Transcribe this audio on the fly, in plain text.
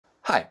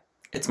Hi,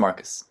 it's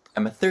Markos.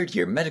 I'm a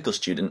third-year medical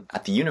student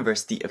at the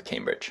University of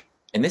Cambridge.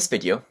 In this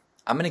video,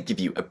 I'm going to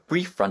give you a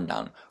brief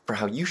rundown for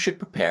how you should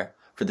prepare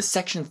for the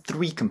Section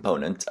 3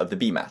 component of the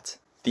BMAT,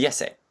 the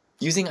essay,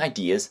 using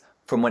ideas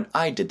from when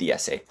I did the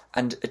essay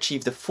and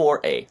achieved a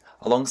 4A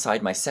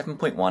alongside my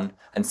 7.1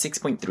 and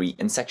 6.3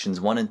 in Sections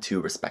 1 and 2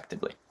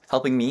 respectively,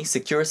 helping me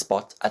secure a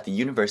spot at the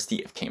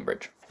University of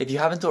Cambridge. If you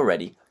haven't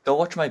already, go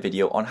watch my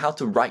video on how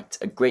to write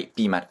a great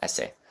BMAT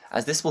essay,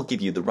 as this will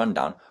give you the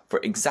rundown for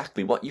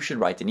exactly what you should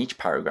write in each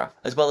paragraph,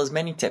 as well as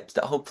many tips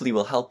that hopefully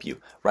will help you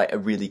write a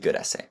really good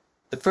essay.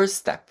 The first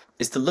step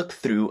is to look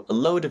through a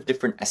load of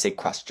different essay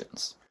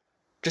questions.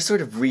 Just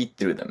sort of read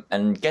through them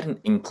and get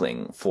an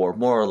inkling for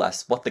more or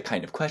less what the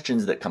kind of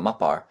questions that come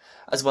up are,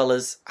 as well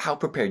as how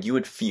prepared you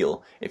would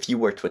feel if you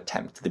were to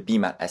attempt the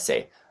BMAT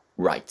essay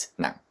right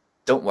now.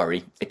 Don't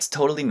worry, it's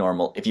totally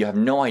normal if you have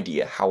no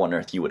idea how on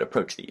earth you would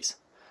approach these.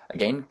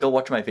 Again, go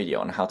watch my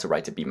video on how to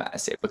write a BMAT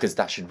essay, because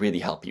that should really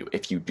help you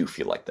if you do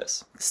feel like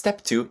this.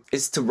 Step 2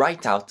 is to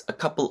write out a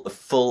couple of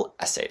full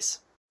essays.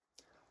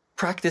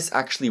 Practice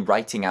actually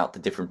writing out the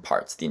different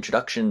parts, the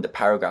introduction, the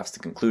paragraphs, the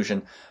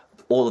conclusion,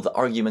 all of the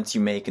arguments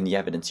you make and the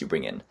evidence you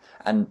bring in,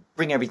 and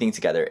bring everything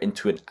together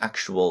into an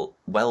actual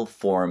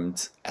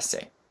well-formed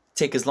essay.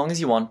 Take as long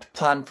as you want,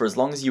 plan for as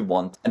long as you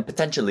want, and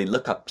potentially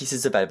look up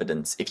pieces of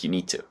evidence if you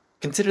need to.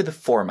 Consider the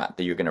format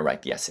that you're going to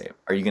write the essay.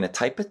 Are you going to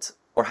type it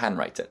or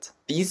handwrite it?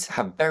 These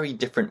have very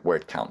different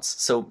word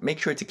counts, so make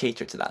sure to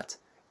cater to that.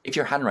 If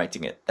you're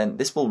handwriting it, then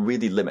this will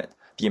really limit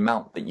the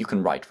amount that you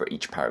can write for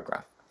each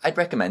paragraph. I'd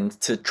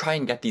recommend to try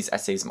and get these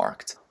essays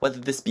marked, whether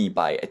this be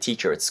by a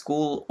teacher at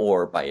school,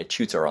 or by a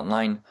tutor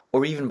online,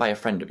 or even by a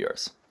friend of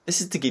yours. This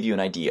is to give you an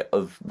idea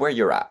of where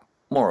you're at,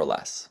 more or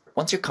less.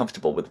 Once you're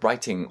comfortable with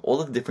writing all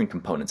of the different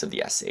components of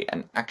the essay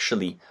and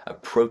actually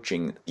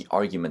approaching the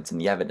arguments and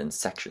the evidence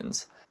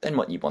sections, then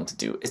what you want to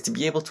do is to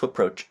be able to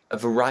approach a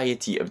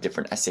variety of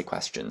different essay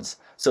questions,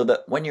 so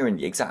that when you're in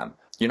the exam,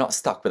 you're not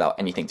stuck without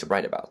anything to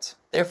write about.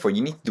 Therefore,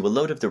 you need to do a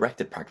load of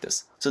directed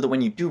practice, so that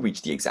when you do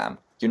reach the exam,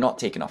 you're not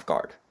taken off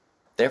guard.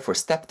 Therefore,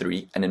 step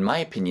 3, and in my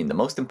opinion the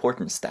most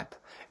important step,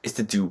 is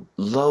to do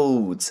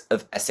loads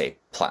of essay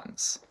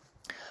plans.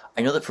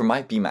 I know that for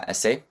my BMAT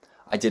essay,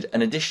 I did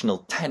an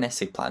additional 10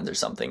 essay plans or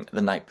something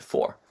the night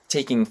before,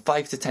 taking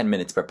 5 to 10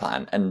 minutes per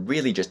plan and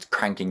really just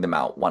cranking them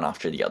out one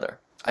after the other.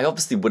 I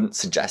obviously wouldn't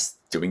suggest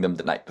doing them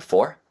the night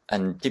before,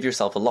 and give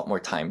yourself a lot more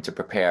time to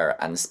prepare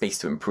and space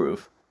to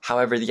improve.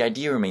 However, the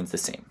idea remains the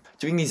same.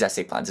 Doing these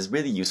essay plans is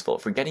really useful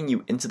for getting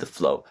you into the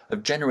flow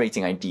of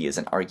generating ideas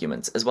and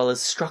arguments, as well as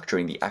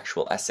structuring the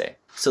actual essay,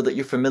 so that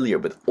you're familiar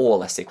with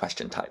all essay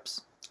question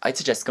types. I'd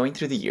suggest going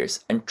through the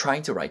years and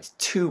trying to write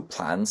 2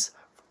 plans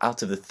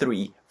out of the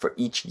 3 for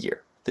each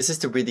year. This is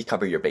to really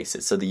cover your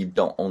bases, so that you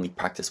don't only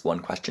practice one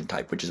question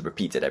type which is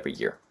repeated every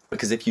year.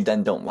 Because if you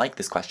then don't like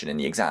this question in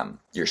the exam,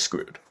 you're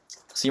screwed.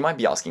 So you might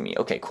be asking me,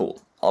 okay cool,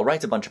 I'll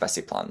write a bunch of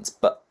essay plans,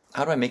 but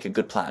how do I make a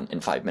good plan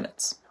in 5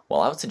 minutes?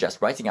 Well, I would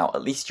suggest writing out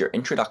at least your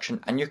introduction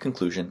and your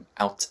conclusion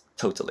out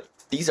totally.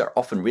 These are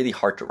often really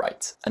hard to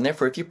write, and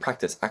therefore if you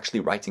practice actually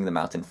writing them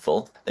out in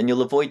full, then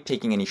you'll avoid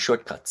taking any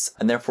shortcuts,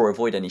 and therefore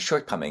avoid any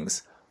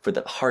shortcomings for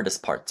the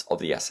hardest parts of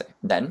the essay.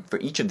 Then, for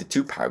each of the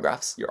 2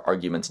 paragraphs, your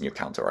argument and your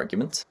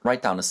counter-argument,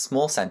 write down a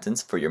small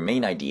sentence for your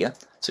main idea,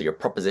 so your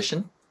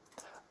proposition,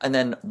 and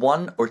then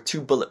 1 or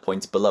 2 bullet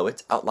points below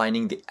it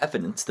outlining the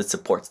evidence that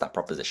supports that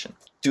proposition.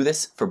 Do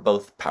this for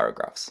both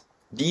paragraphs.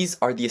 These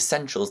are the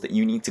essentials that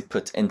you need to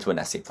put into an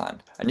essay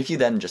plan, and if you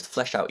then just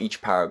flesh out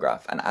each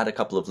paragraph and add a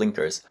couple of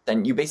linkers,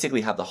 then you basically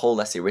have the whole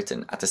essay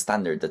written at a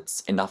standard that's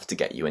enough to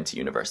get you into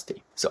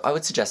university. So I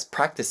would suggest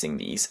practicing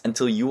these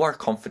until you are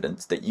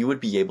confident that you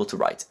would be able to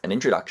write an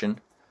introduction,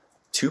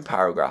 2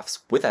 paragraphs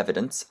with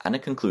evidence and a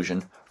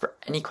conclusion for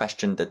any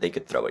question that they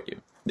could throw at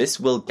you. This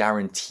will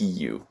guarantee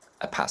you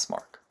a pass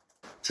mark.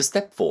 So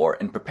step 4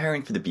 in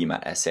preparing for the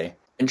BMAT essay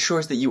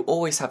ensures that you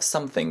always have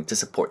something to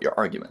support your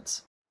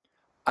arguments.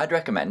 I'd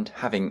recommend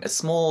having a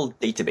small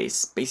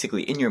database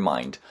basically in your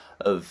mind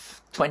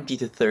of 20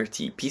 to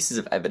 30 pieces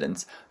of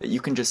evidence that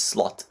you can just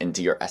slot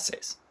into your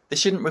essays. This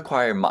shouldn't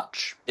require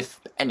much,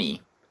 if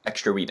any,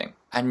 extra reading.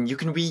 And you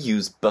can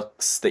reuse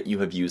books that you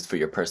have used for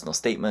your personal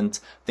statement,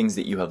 things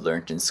that you have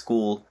learned in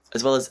school,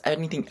 as well as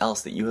anything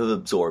else that you have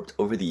absorbed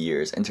over the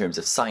years in terms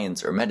of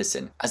science or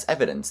medicine as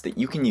evidence that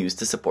you can use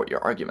to support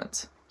your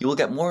argument. You will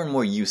get more and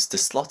more used to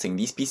slotting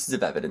these pieces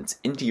of evidence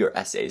into your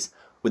essays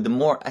with the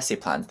more essay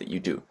plans that you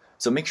do.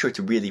 So make sure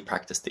to really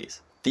practice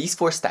these. These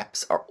 4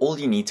 steps are all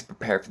you need to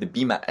prepare for the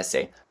BMAT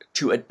essay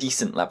to a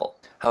decent level.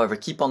 However,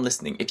 keep on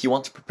listening if you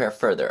want to prepare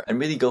further and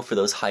really go for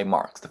those high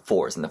marks, the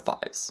 4s and the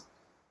 5s.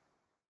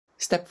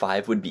 Step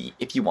 5 would be,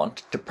 if you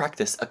want, to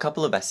practice a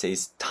couple of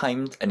essays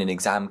timed and in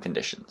exam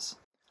conditions.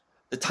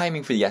 The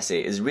timing for the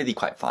essay is really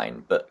quite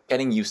fine, but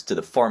getting used to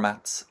the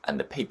formats and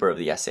the paper of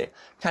the essay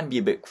can be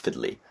a bit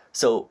fiddly.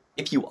 So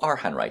if you are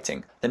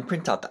handwriting, then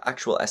print out the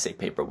actual essay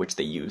paper which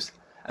they use,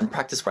 and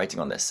practice writing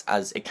on this,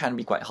 as it can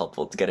be quite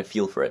helpful to get a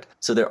feel for it,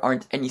 so there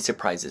aren't any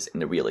surprises in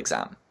the real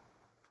exam.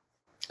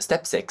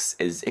 Step 6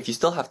 is, if you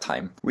still have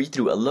time, read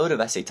through a load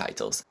of essay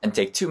titles and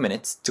take 2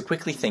 minutes to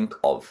quickly think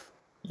of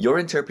your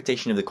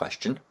interpretation of the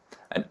question,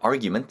 an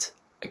argument,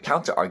 a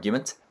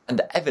counter-argument, and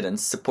the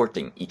evidence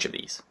supporting each of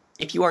these.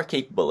 If you are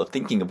capable of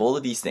thinking of all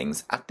of these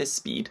things at this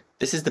speed,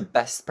 this is the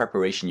best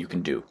preparation you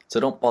can do, so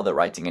don't bother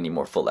writing any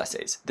more full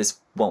essays. This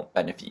won't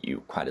benefit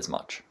you quite as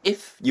much.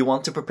 If you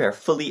want to prepare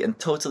fully and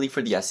totally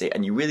for the essay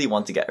and you really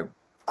want to get a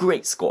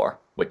great score,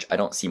 which I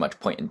don't see much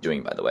point in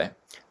doing by the way,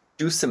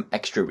 do some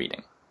extra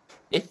reading.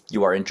 If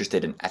you are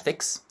interested in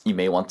ethics, you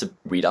may want to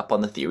read up on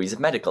the theories of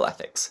medical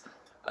ethics,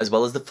 as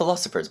well as the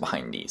philosophers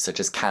behind these, such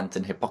as Kant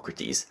and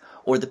Hippocrates,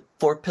 or the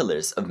 4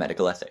 pillars of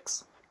medical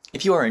ethics.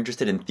 If you are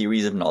interested in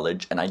theories of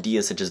knowledge and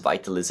ideas such as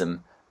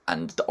vitalism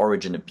and the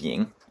origin of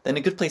being, then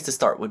a good place to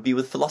start would be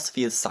with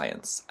philosophy as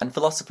science, and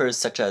philosophers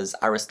such as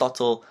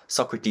Aristotle,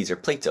 Socrates, or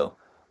Plato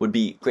would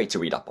be great to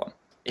read up on.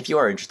 If you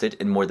are interested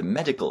in more the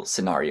medical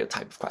scenario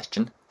type of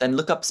question, then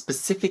look up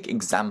specific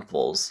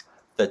examples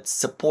that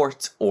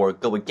support or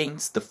go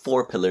against the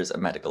 4 pillars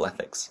of medical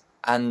ethics.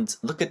 And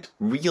look at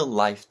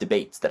real-life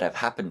debates that have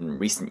happened in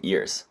recent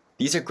years.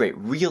 These are great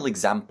real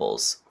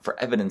examples for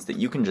evidence that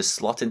you can just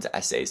slot into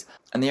essays,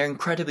 and they are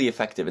incredibly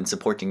effective in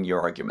supporting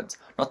your argument.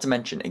 Not to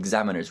mention,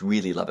 examiners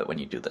really love it when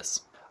you do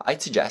this.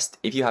 I'd suggest,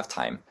 if you have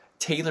time,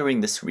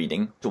 tailoring this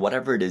reading to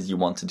whatever it is you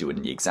want to do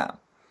in the exam.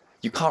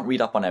 You can't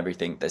read up on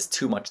everything, there's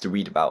too much to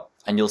read about,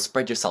 and you'll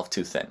spread yourself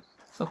too thin.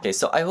 Okay,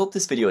 so I hope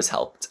this video has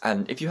helped,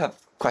 and if you have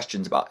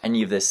questions about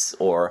any of this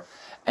or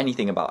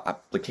anything about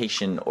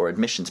application or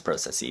admissions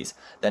processes,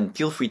 then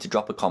feel free to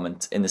drop a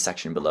comment in the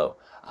section below.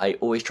 I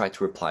always try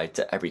to reply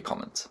to every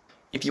comment.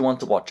 If you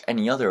want to watch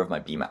any other of my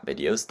BMAT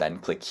videos, then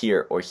click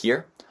here or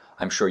here.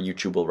 I'm sure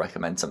YouTube will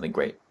recommend something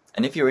great.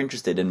 And if you're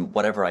interested in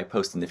whatever I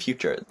post in the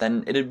future,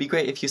 then it'd be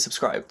great if you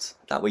subscribed.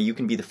 That way you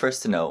can be the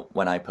first to know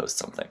when I post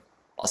something.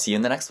 I'll see you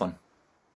in the next one.